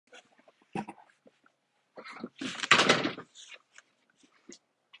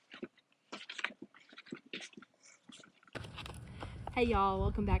Hey y'all,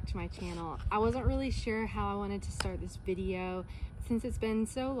 welcome back to my channel. I wasn't really sure how I wanted to start this video. Since it's been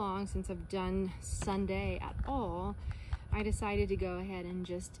so long since I've done Sunday at all, I decided to go ahead and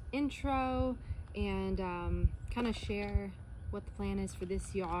just intro and kind of share what the plan is for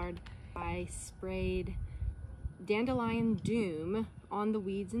this yard. I sprayed Dandelion Doom on the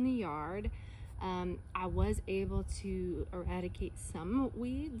weeds in the yard. I was able to eradicate some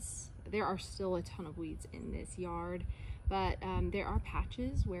weeds. There are still a ton of weeds in this yard, but there are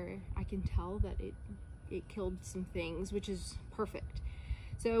patches where I can tell that it killed some things, which is perfect.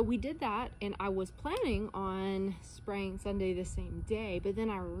 So we did that, and I was planning on spraying Sunday the same day, but then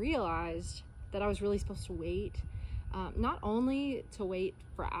I realized that I was really supposed to wait, not only to wait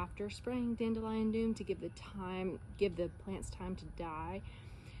for after spraying Dandelion Doom to give the plants time to die,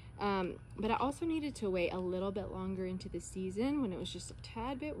 but I also needed to wait a little bit longer into the season when it was just a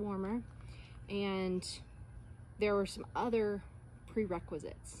tad bit warmer, and there were some other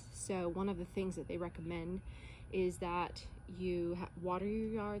prerequisites. So one of the things that they recommend is that you water your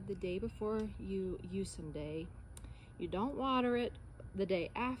yard the day before you use some day. You don't water it the day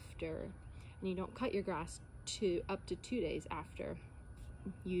after, and you don't cut your grass up to 2 days after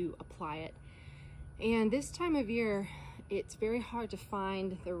you apply it. And this time of year, it's very hard to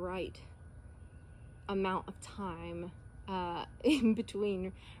find the right amount of time in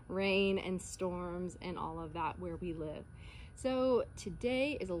between rain and storms and all of that where we live. So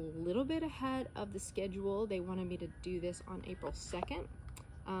today is a little bit ahead of the schedule. They wanted me to do this on April 2nd.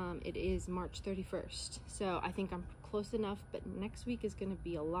 It is March 31st. So I think I'm close enough, but next week is going to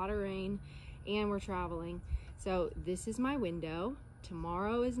be a lot of rain and we're traveling. So this is my window.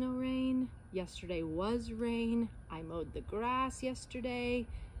 Tomorrow is no rain. Yesterday was rain. I mowed the grass yesterday.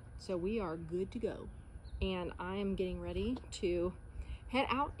 So we are good to go. And I am getting ready to head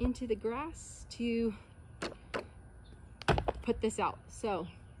out into the grass to put this out. So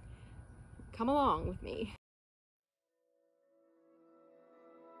come along with me.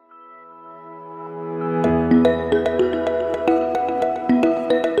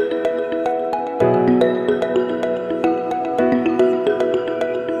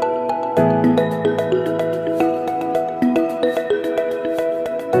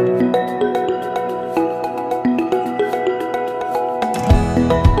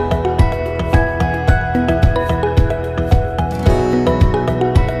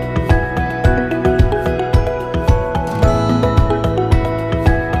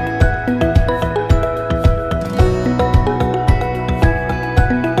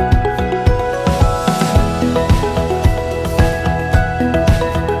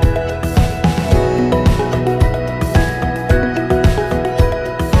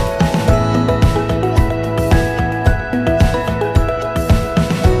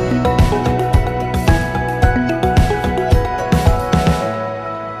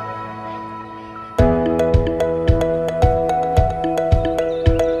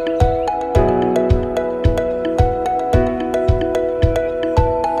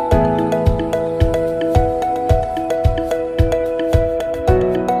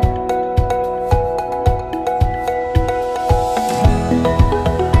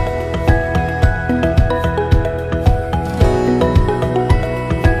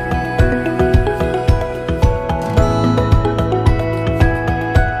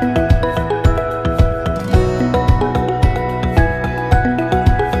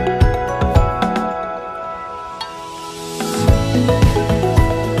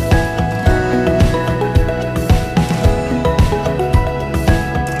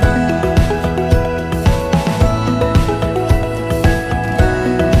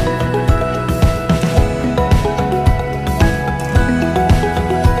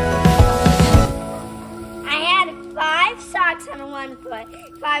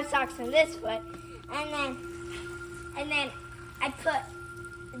 Five socks on this foot, and then I put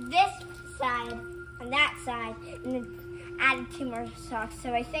this side on that side, and then added 2 more socks.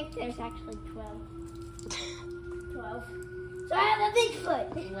 So I think there's actually 12. 12. So I have a big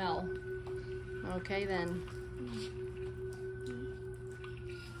foot. Well, okay then.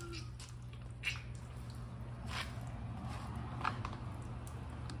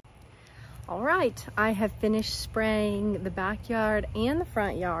 All right, I have finished spraying the backyard and the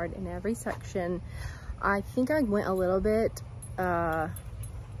front yard in every section. I think I went a little bit, what's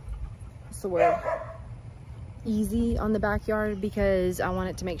the word? Easy on the backyard because I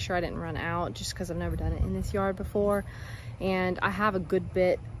wanted to make sure I didn't run out, just because I've never done it in this yard before. And I have a good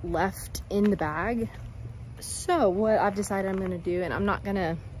bit left in the bag. So what I've decided I'm gonna do, and I'm not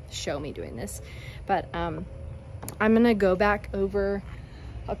gonna show me doing this, but I'm gonna go back over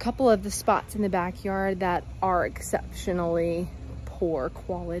a couple of the spots in the backyard that are exceptionally poor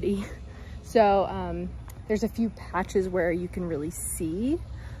quality. So there's a few patches where you can really see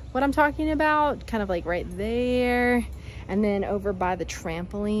what I'm talking about, kind of like right there. And then over by the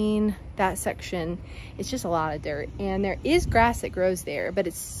trampoline, that section, it's just a lot of dirt. And there is grass that grows there, but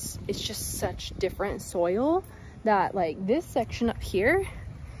it's just such different soil that like this section up here,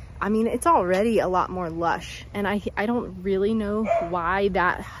 I mean, it's already a lot more lush. And I don't really know why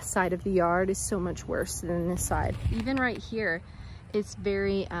that side of the yard is so much worse than this side. Even right here, it's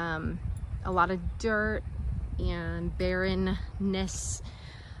very, a lot of dirt and barrenness.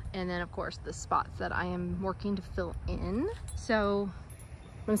 And then of course the spots that I am working to fill in. So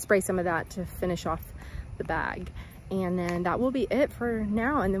I'm gonna spray some of that to finish off the bag. And then that will be it for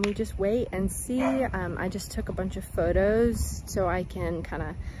now. And then we just wait and see. I just took a bunch of photos so I can kind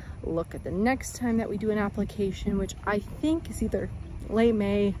of look at the next time that we do an application, which I think is either late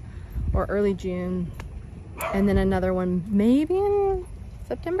May or early June. And then another one maybe in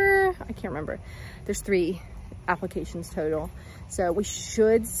September, I can't remember. There's 3 applications total. So we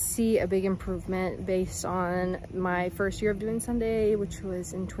should see a big improvement based on my first year of doing Sunday, which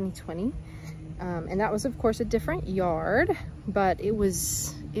was in 2020. And that was of course a different yard, but it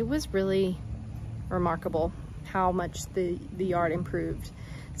was really remarkable how much the yard improved.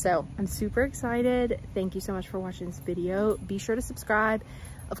 So I'm super excited. Thank you so much for watching this video. Be sure to subscribe.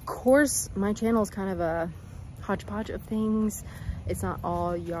 Of course, my channel is kind of a hodgepodge of things. It's not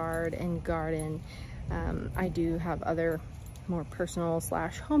all yard and garden. I do have other more personal /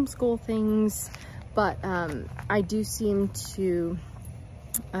 homeschool things, but I do seem to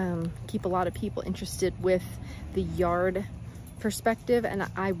keep a lot of people interested with the yard perspective, and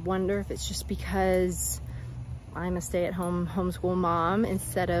I wonder if it's just because I'm a stay-at-home homeschool mom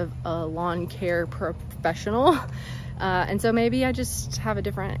instead of a lawn care professional. And so maybe I just have a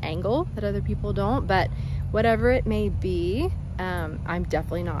different angle that other people don't, but whatever it may be, I'm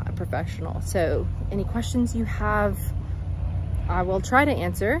definitely not a professional. So any questions you have, I will try to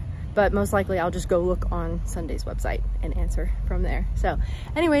answer, but most likely I'll just go look on Sunday's website and answer from there. So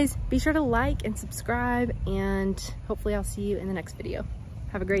anyways, be sure to like and subscribe, and hopefully I'll see you in the next video.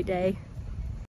 Have a great day.